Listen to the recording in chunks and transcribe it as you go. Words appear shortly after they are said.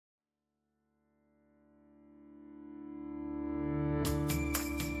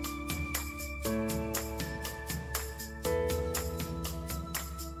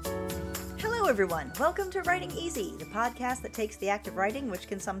everyone. Welcome to Writing Easy, the podcast that takes the act of writing, which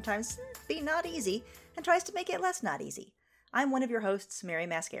can sometimes be not easy, and tries to make it less not easy. I'm one of your hosts, Mary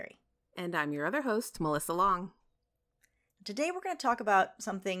Mascari. And I'm your other host, Melissa Long. Today we're going to talk about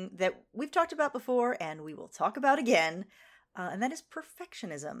something that we've talked about before and we will talk about again, and that is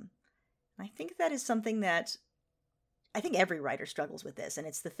perfectionism. And I think that is something that I think every writer struggles with this, and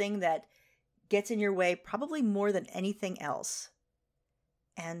it's the thing that gets in your way probably more than anything else.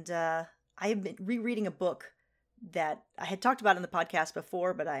 And I have been rereading a book that I had talked about in the podcast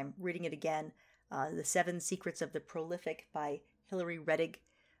before, but I'm reading it again, The 7 Secrets of the Prolific by Hilary Reddig.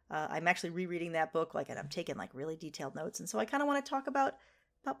 I'm actually rereading that book, and I'm taking really detailed notes, and so I kind of want to talk about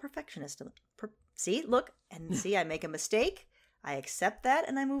perfectionism. See, look, and see, I make a mistake, I accept that,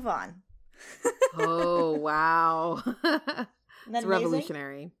 and I move on. Oh, wow. It's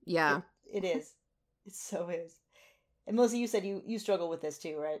revolutionary. Yeah. It is. It so is. And Melissa, you said you struggle with this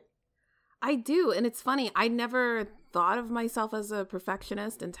too, right? I do. And it's funny. I never thought of myself as a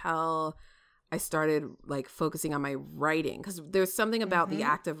perfectionist until I started focusing on my writing. Because there's something about the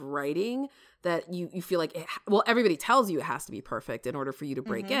act of writing that you feel like, everybody tells you it has to be perfect in order for you to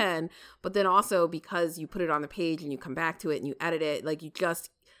break in. But then also because you put it on the page and you come back to it and you edit it,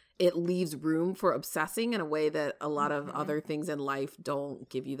 it leaves room for obsessing in a way that a lot of other things in life don't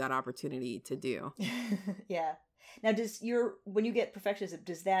give you that opportunity to do. Yeah. Now, when you get perfectionism,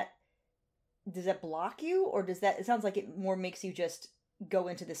 does that block you, or it sounds like it more makes you just go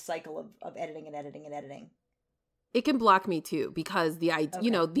into this cycle of editing and editing and editing? It can block me too, because the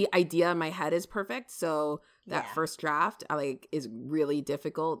idea in my head is perfect. So that first draft, is really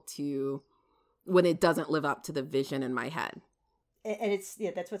difficult when it doesn't live up to the vision in my head. And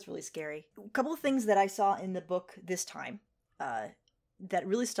that's what's really scary. A couple of things that I saw in the book this time that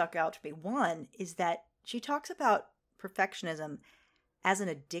really stuck out to me. One is that she talks about perfectionism as an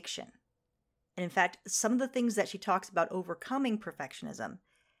addiction. And in fact, some of the things that she talks about overcoming perfectionism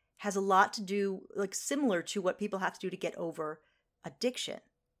has a lot to do, similar to what people have to do to get over addiction,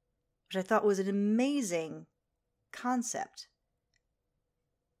 which I thought was an amazing concept.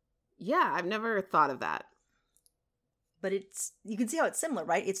 Yeah, I've never thought of that. But you can see how it's similar,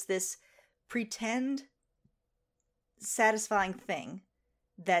 right? It's this pretend satisfying thing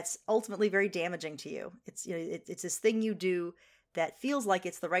that's ultimately very damaging to you. It's it's this thing you do that feels like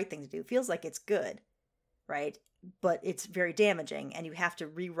it's the right thing to do, feels like it's good, right? But it's very damaging, and you have to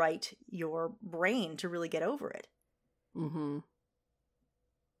rewrite your brain to really get over it. Mm-hmm.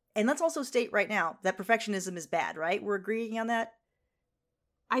 And let's also state right now that perfectionism is bad, right? We're agreeing on that?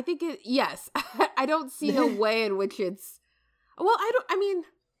 I think yes. I don't see a way in which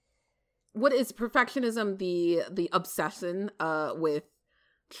what is perfectionism? The obsession with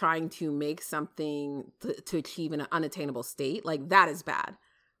trying to make something to achieve an unattainable state, that is bad,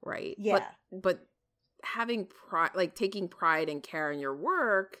 right? Yeah. But having pride, taking pride and care in your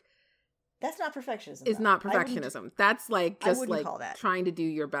work, that's not perfectionism. It's not perfectionism. That's trying to do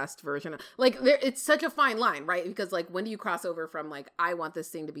your best version of, it's such a fine line, right? Because when do you cross over from I want this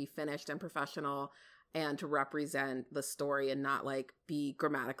thing to be finished and professional and to represent the story and not be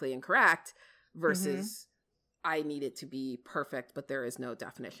grammatically incorrect versus I need it to be perfect, but there is no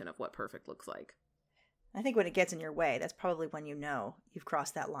definition of what perfect looks like. I think when it gets in your way, that's probably when you know you've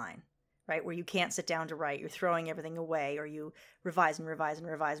crossed that line, right? Where you can't sit down to write, you're throwing everything away, or you revise and revise and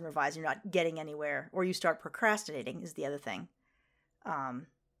revise and revise, and you're not getting anywhere, or you start procrastinating is the other thing.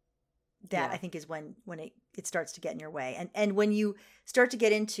 I think is when it starts to get in your way. And when you start to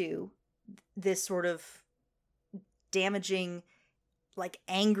get into this sort of damaging,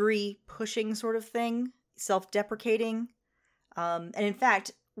 angry pushing sort of thing, self-deprecating. And in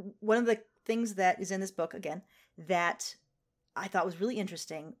fact, one of the things that is in this book, again, that I thought was really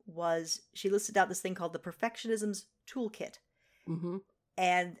interesting was she listed out this thing called the Perfectionism's Toolkit. Mm-hmm.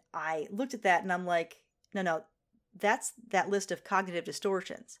 And I looked at that and I'm like, no, that's that list of cognitive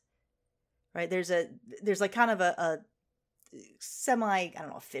distortions, right? There's kind of a semi,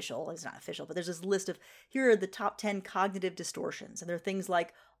 official, it's not official, but there's this list of, here are the top 10 cognitive distortions. And there are things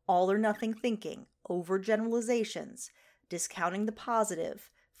like all or nothing thinking, overgeneralizations, discounting the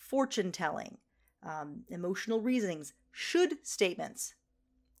positive, fortune telling, emotional reasonings, should statements,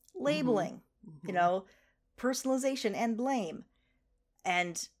 labeling, personalization and blame.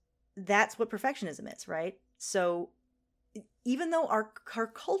 And that's what perfectionism is, right? So even though our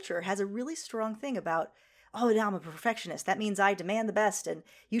culture has a really strong thing about, oh, now I'm a perfectionist, that means I demand the best, and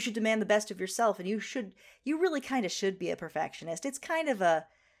you should demand the best of yourself, and you really kind of should be a perfectionist. It's kind of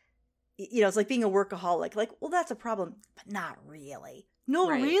it's like being a workaholic. Well, that's a problem, but not really. No,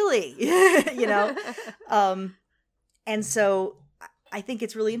 right. Really. And so I think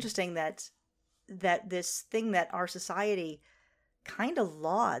it's really interesting that that this thing that our society kind of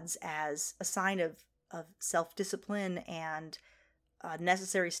lauds as a sign of self-discipline and a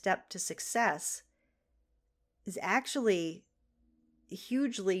necessary step to success is actually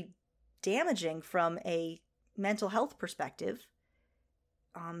hugely damaging from a mental health perspective,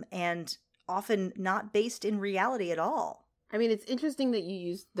 and often not based in reality at all. I mean, it's interesting that you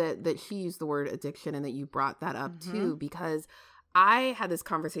used that she used the word addiction and that you brought that up too, because I had this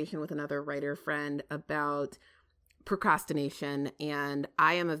conversation with another writer friend about procrastination, and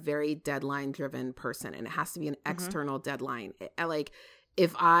I am a very deadline driven person, and it has to be an external deadline. Like,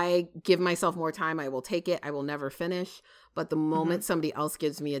 if I give myself more time, I will take it. I will never finish. But the moment somebody else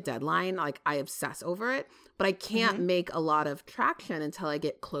gives me a deadline, like, I obsess over it. But I can't make a lot of traction until I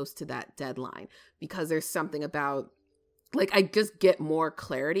get close to that deadline, because there's something about, like, I just get more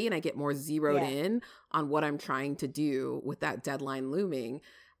clarity and I get more zeroed in on what I'm trying to do with that deadline looming.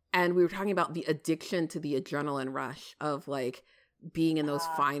 And we were talking about the addiction to the adrenaline rush of, like, being in those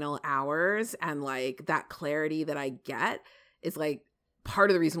final hours, and, like, that clarity that I get is, like,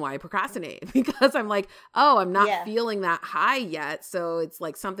 part of the reason why I procrastinate, because I'm like, oh, I'm not feeling that high yet. So it's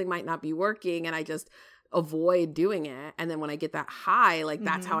like something might not be working, and I just avoid doing it. And then when I get that high, like,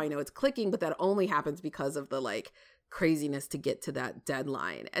 that's how I know it's clicking. But that only happens because of the, like, craziness to get to that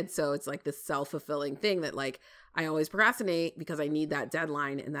deadline. And so it's like this self-fulfilling thing that, like, I always procrastinate because I need that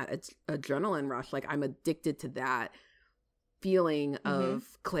deadline and that adrenaline rush. Like, I'm addicted to that feeling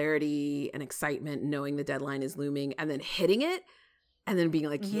of clarity and excitement, knowing the deadline is looming, and then hitting it, and then being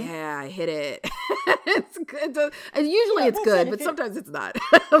like, yeah, I hit it. It's good. And usually it's good, but sometimes it's not.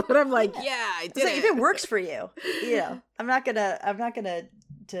 But I'm like, yeah, I did it. If it works for you, I'm not gonna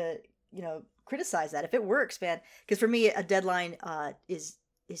criticize that if it works, man. Because for me, a deadline is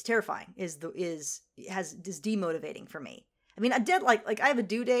terrifying. Is demotivating for me. I mean, like I have a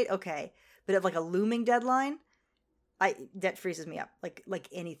due date, okay, but if, like, a looming deadline, that freezes me up. Like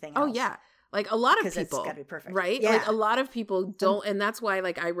anything else. Oh yeah. Like, a lot of people, it's gotta be perfect, right? Yeah. Like, a lot of people don't, and that's why,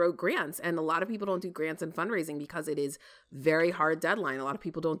 like, I wrote grants, and a lot of people don't do grants and fundraising because it is very hard deadline. A lot of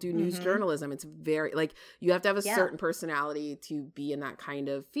people don't do news journalism. It's very, like, you have to have a certain personality to be in that kind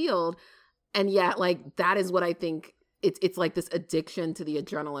of field. And yet, like, that is what I think, it's like this addiction to the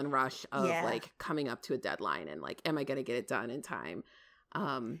adrenaline rush of like coming up to a deadline and, like, am I going to get it done in time?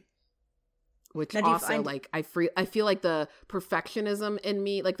 Which now, also, like, I feel like the perfectionism in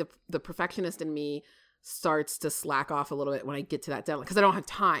me, like the perfectionist in me, starts to slack off a little bit when I get to that deadline, because I don't have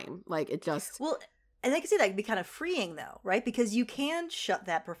time. Like, it just... Well, and I can see that can be kind of freeing, though, right? Because you can shut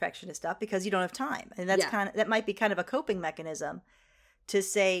that perfectionist up because you don't have time. And that's that might be kind of a coping mechanism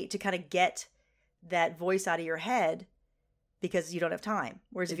to kind of get that voice out of your head because you don't have time.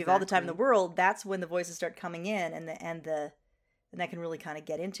 Whereas if you have all the time in the world, that's when the voices start coming in, and that can really kind of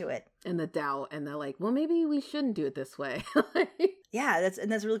get into it. And the doubt, and they're like, well, maybe we shouldn't do it this way. Yeah,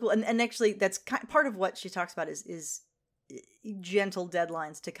 that's really cool. And actually, that's part of what she talks about is gentle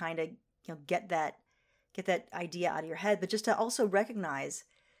deadlines to kind of, get that idea out of your head, but just to also recognize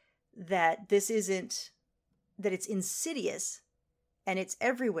that that it's insidious, and it's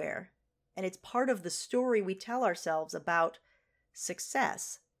everywhere, and it's part of the story we tell ourselves about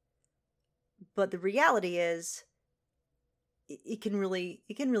success. But the reality is, it can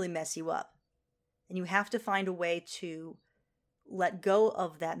really mess you up, and you have to find a way to let go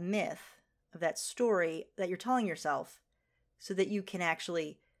of that myth, of that story that you're telling yourself, so that you can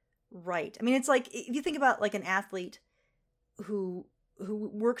actually write. I mean, it's like, if you think about, like, an athlete who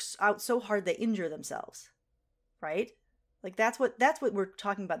works out so hard they injure themselves, right? Like, that's what we're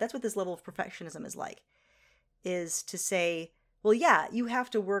talking about. That's what this level of perfectionism is like, is to say, well, yeah, you have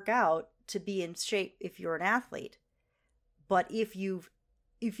to work out to be in shape if you're an athlete. But if you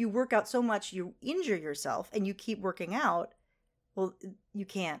work out so much you injure yourself and you keep working out, well, you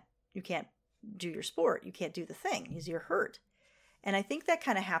can't do your sport. You can't do the thing because you're hurt. And I think that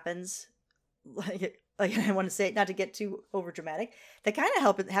kind of happens, like I want to say, not to get too over dramatic, that kind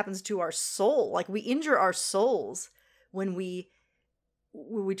of happens to our soul. Like, we injure our souls when we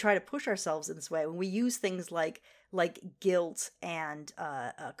try to push ourselves in this way, when we use things like guilt and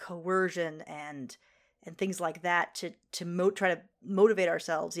coercion and things like that to try to motivate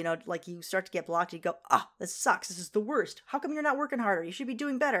ourselves. Like, you start to get blocked, you go, this sucks, this is the worst, how come you're not working harder, you should be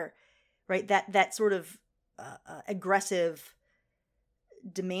doing better, right? That sort of aggressive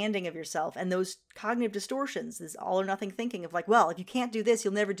demanding of yourself, and those cognitive distortions, this all or nothing thinking of, like, well, if you can't do this,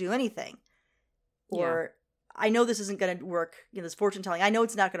 you'll never do anything, or I know this isn't going to work, this fortune telling, I know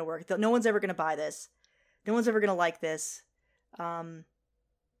it's not going to work, no one's ever going to buy this, no one's ever going to like this.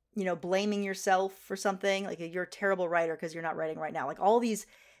 Blaming yourself for something, like, you're a terrible writer because you're not writing right now. Like, all these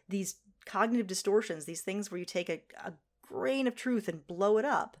cognitive distortions, these things where you take a grain of truth and blow it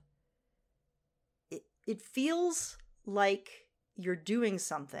up, it feels like you're doing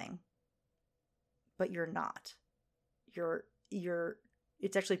something, but you're not.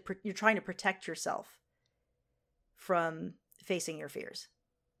 It's actually, you're trying to protect yourself from facing your fears.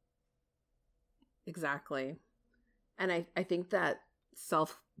 Exactly. And I think that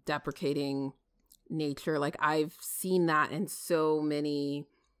self-deprecating nature, like I've seen that in so many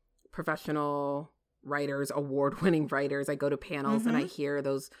professional writers, award-winning writers. I go to panels and I hear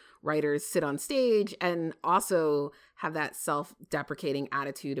those writers sit on stage and also have that self-deprecating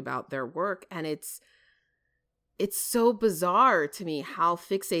attitude about their work. And it's so bizarre to me how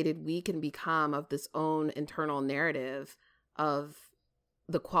fixated we can become of this own internal narrative of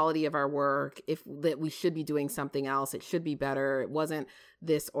the quality of our work, that we should be doing something else, it should be better, it wasn't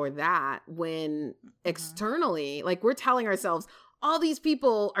this or that, when externally, like, we're telling ourselves, all these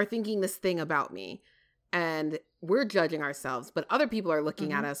people are thinking this thing about me, and we're judging ourselves, but other people are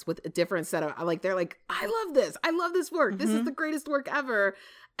looking at us with a different set of, like, they're like, I love this work, this is the greatest work ever,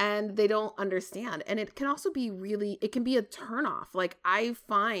 and they don't understand. And it can also be it can be a turnoff. Like, I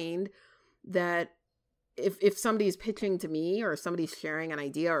find that if somebody's pitching to me, or somebody's sharing an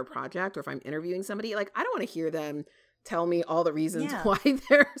idea or a project, or if I'm interviewing somebody, like, I don't want to hear them tell me all the reasons why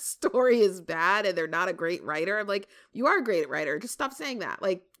their story is bad and they're not a great writer. I'm like, you are a great writer. Just stop saying that.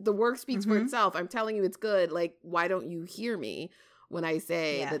 Like, the work speaks for itself. I'm telling you it's good. Like, why don't you hear me when I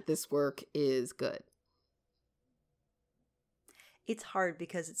say that this work is good? It's hard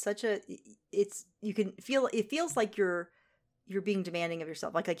because it's such you can feel, it feels like you're being demanding of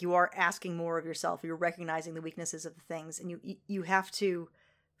yourself, like you are asking more of yourself. You're recognizing the weaknesses of the things, and you have to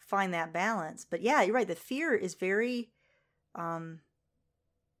find that balance. But yeah, you're right. The fear is very,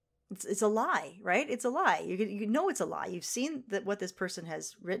 it's a lie, right? It's a lie. You know it's a lie. You've seen what this person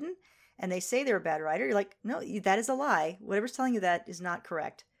has written, and they say they're a bad writer. You're like, no, that is a lie. Whatever's telling you that is not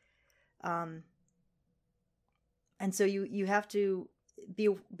correct. And so you have to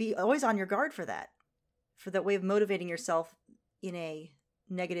be always on your guard for that way of motivating yourself in a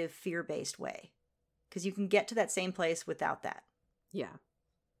negative, fear-based way, because you can get to that same place without that. Yeah.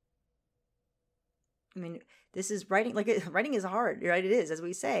 I mean, this is writing. Like, writing is hard, right? It is, as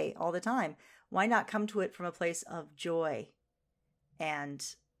we say all the time. Why not come to it from a place of joy and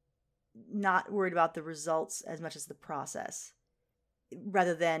not worried about the results as much as the process,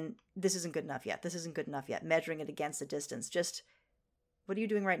 rather than, this isn't good enough yet, measuring it against a distance. Just, what are you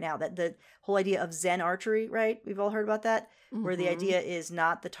doing right now? That the whole idea of Zen archery, right? We've all heard about that, where the idea is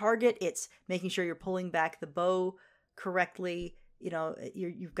not the target, it's making sure you're pulling back the bow correctly. You know,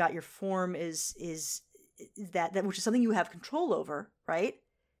 you've got your form is that which is something you have control over, right?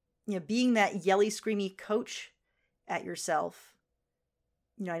 You know, being that yelly, screamy coach at yourself.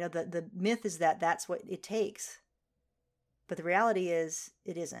 You know, I know that the myth is that that's what it takes, but the reality is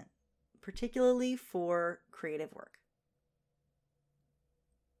it isn't, particularly for creative work.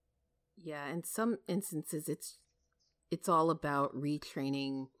 Yeah, in some instances, it's all about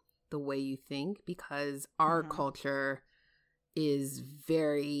retraining the way you think, because our culture is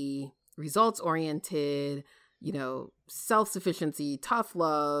very results oriented, you know, self-sufficiency, tough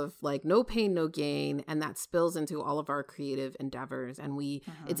love, like no pain, no gain. And that spills into all of our creative endeavors. And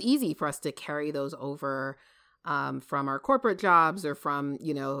it's easy for us to carry those over from our corporate jobs, or from,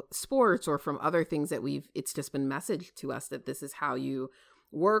 you know, sports, or from other things that it's just been messaged to us that this is how you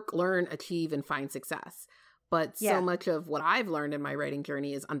work, learn, achieve, and find success. But so much of what I've learned in my writing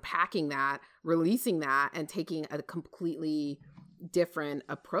journey is unpacking that, releasing that, and taking a completely different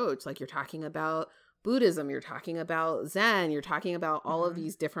approach. Like, you're talking about Buddhism, you're talking about Zen, you're talking about all of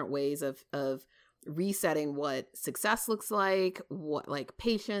these different ways of resetting what success looks like, what, like,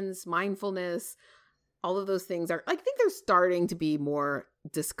 patience, mindfulness, all of those things are, I think they're starting to be more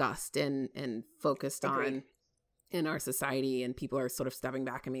discussed and focused on in our society, and people are sort of stepping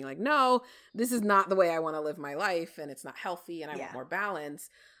back and being like, no, this is not the way I want to live my life, and it's not healthy, and I want more balance.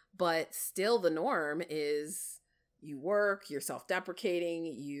 But still, the norm is you work, you're self-deprecating,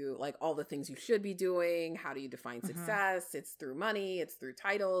 you, like, all the things you should be doing. How do you define success? It's through money, it's through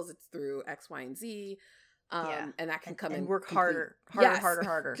titles, it's through X, Y, and Z. And that can come in. Work harder. Just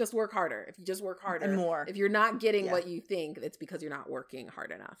work harder. If you just work harder. And more. If you're not getting what you think, it's because you're not working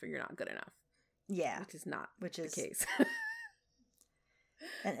hard enough, or you're not good enough. Yeah. Which is the case.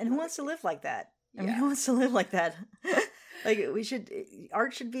 and who wants to live like that? I mean, who wants to live like that? Like,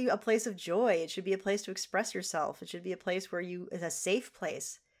 art should be a place of joy. It should be a place to express yourself. It should be a place where it's a safe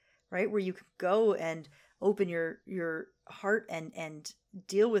place, right? Where you can go and open your heart and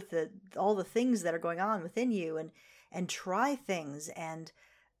deal with all the things that are going on within you, and try things, and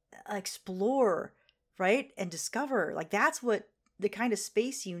explore, right? And discover. Like that's what the kind of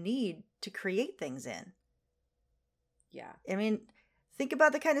space you need to create things in. Yeah. I mean, think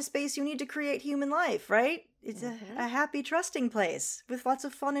about the kind of space you need to create human life, right? It's a happy, trusting place with lots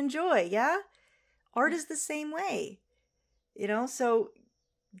of fun and joy, yeah? Art is the same way. So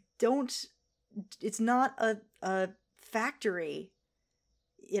it's not a factory.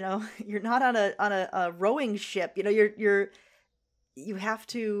 You're not on a rowing ship. You have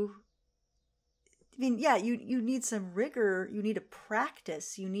to, you need some rigor, you need a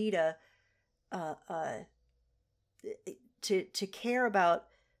practice, you need to care about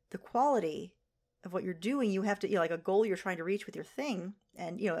the quality of what you're doing. You have to, like a goal you're trying to reach with your thing.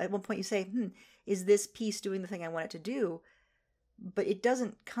 And, at one point you say, is this piece doing the thing I want it to do? But it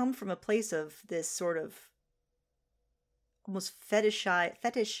doesn't come from a place of this sort of almost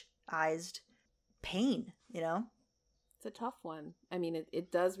fetishized pain, It's a tough one. I mean,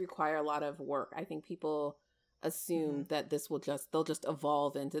 it does require a lot of work. I think people assume that they'll just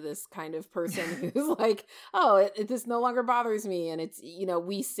evolve into this kind of person who's like, oh, this no longer bothers me. And it's,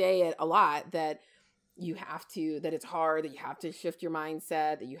 we say it a lot that that it's hard, that you have to shift your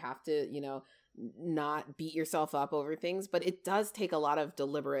mindset, that you have to, not beat yourself up over things. But it does take a lot of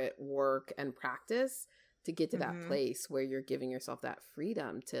deliberate work and practice to get to that place where you're giving yourself that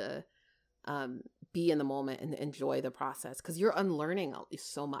freedom to be in the moment and enjoy the process, because you're unlearning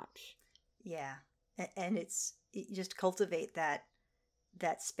so much. Yeah. And you just cultivate that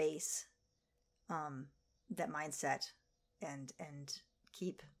space, that mindset, and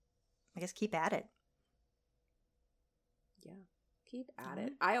keep at it. Yeah. Keep at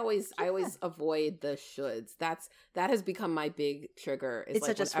it. I always avoid the shoulds. That has become my big trigger. It's like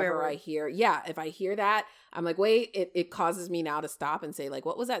such a swear word. If I hear that, I'm like, wait, it causes me now to stop and say, like,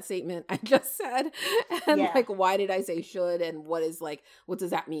 what was that statement I just said? And like, why did I say should? And what does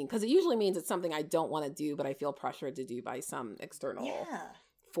that mean? Because it usually means it's something I don't want to do, but I feel pressured to do by some external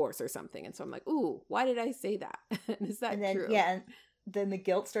force or something. And so I'm like, ooh, why did I say that? Is that true? Yeah. And then the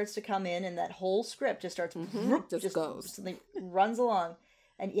guilt starts to come in, and that whole script just starts just goes, something runs along.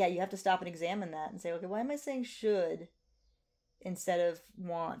 And you have to stop and examine that and say, okay, why am I saying should instead of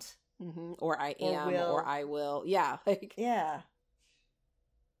want? Or I am, or I will. Yeah. Yeah.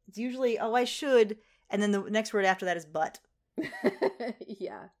 It's usually, I should. And then the next word after that is but.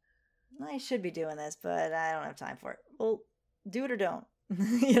 Yeah. I should be doing this, but I don't have time for it. Well, do it or don't.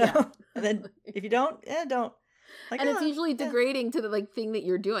 And then if you don't, don't. Like, and it's usually degrading to the thing that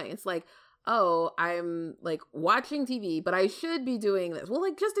you're doing. It's like, oh, I'm watching TV, but I should be doing this. Well,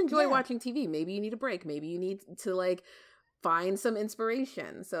 just enjoy watching TV. Maybe you need a break. Maybe you need to find some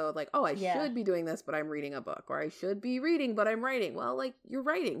inspiration. So I should be doing this, but I'm reading a book, or I should be reading, but I'm writing. Well, you're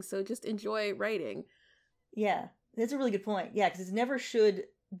writing, so just enjoy writing. Yeah, that's a really good point. Yeah, because it's never should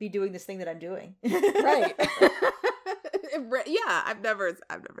be doing this thing that I'm doing. Right. Yeah, I've never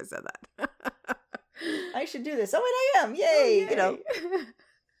said that. I should do this. Oh, and I am. Yay. Oh, yay.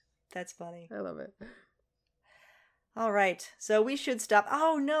 That's funny. I love it. All right. So we should stop.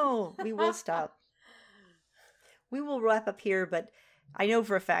 Oh, no. We will stop. We will wrap up here, but I know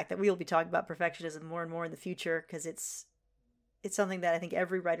for a fact that we will be talking about perfectionism more and more in the future, because it's something that I think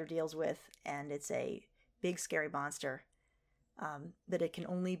every writer deals with, and it's a big, scary monster that it can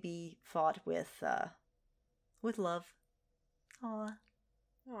only be fought with love. Aw.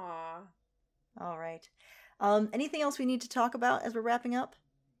 All right. Anything else we need to talk about as we're wrapping up?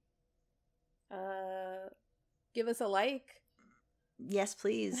 Give us a like. Yes,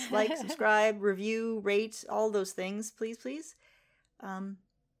 please. Like, subscribe, review, rate, all those things. Please, please. And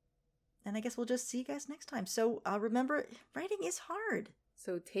I guess we'll just see you guys next time. So remember, writing is hard.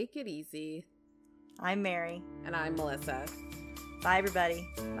 So take it easy. I'm Mary. And I'm Melissa. Bye, everybody.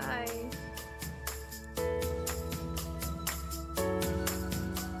 Bye.